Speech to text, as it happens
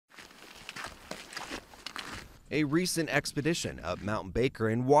A recent expedition up Mount Baker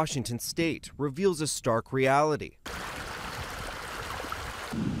in Washington state reveals a stark reality.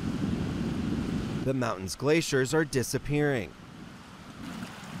 The mountain's glaciers are disappearing.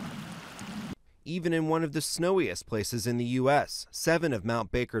 Even in one of the snowiest places in the U.S., 7 of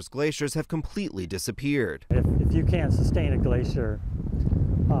Mount Baker's glaciers have completely disappeared. If you can't sustain a glacier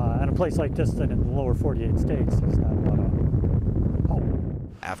at a place like this, then in the lower 48 states, there's not a lot of hope.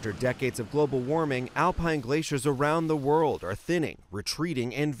 After decades of global warming, alpine glaciers around the world are thinning,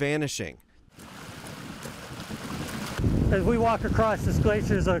 retreating, and vanishing. As we walk across this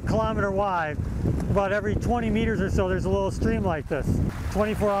glacier, is a kilometer wide. About every 20 meters or so, there's a little stream like this.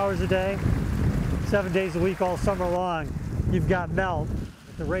 24 hours a day, 7 days a week, all summer long, you've got melt.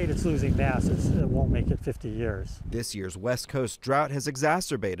 At the rate it's losing mass, it won't make it 50 years. This year's West Coast drought has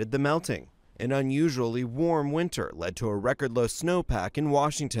exacerbated the melting. An unusually warm winter led to a record low snowpack in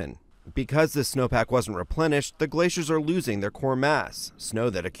Washington. Because the snowpack wasn't replenished, the glaciers are losing their core mass,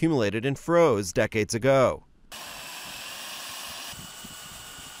 snow that accumulated and froze decades ago.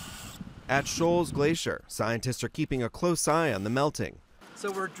 At Shoals Glacier, scientists are keeping a close eye on the melting.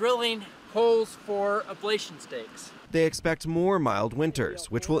 So we're drilling holes for ablation stakes. They expect more mild winters,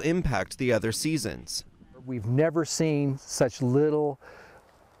 which will impact the other seasons. We've never seen such little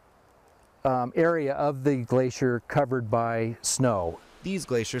area of the glacier covered by snow. These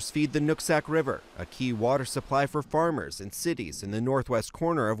glaciers feed the Nooksack River, a key water supply for farmers and cities in the northwest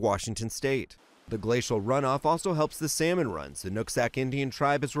corner of Washington state. The glacial runoff also helps the salmon runs the Nooksack Indian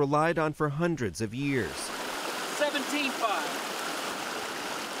tribe has relied on for hundreds of years. 17.5,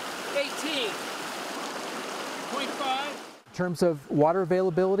 18.5. In terms of water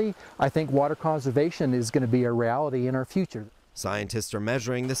availability, I think water conservation is going to be a reality in our future. Scientists are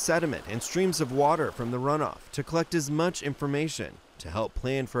measuring the sediment and streams of water from the runoff to collect as much information to help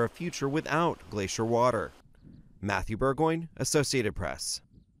plan for a future without glacier water. Matthew Burgoyne, Associated Press.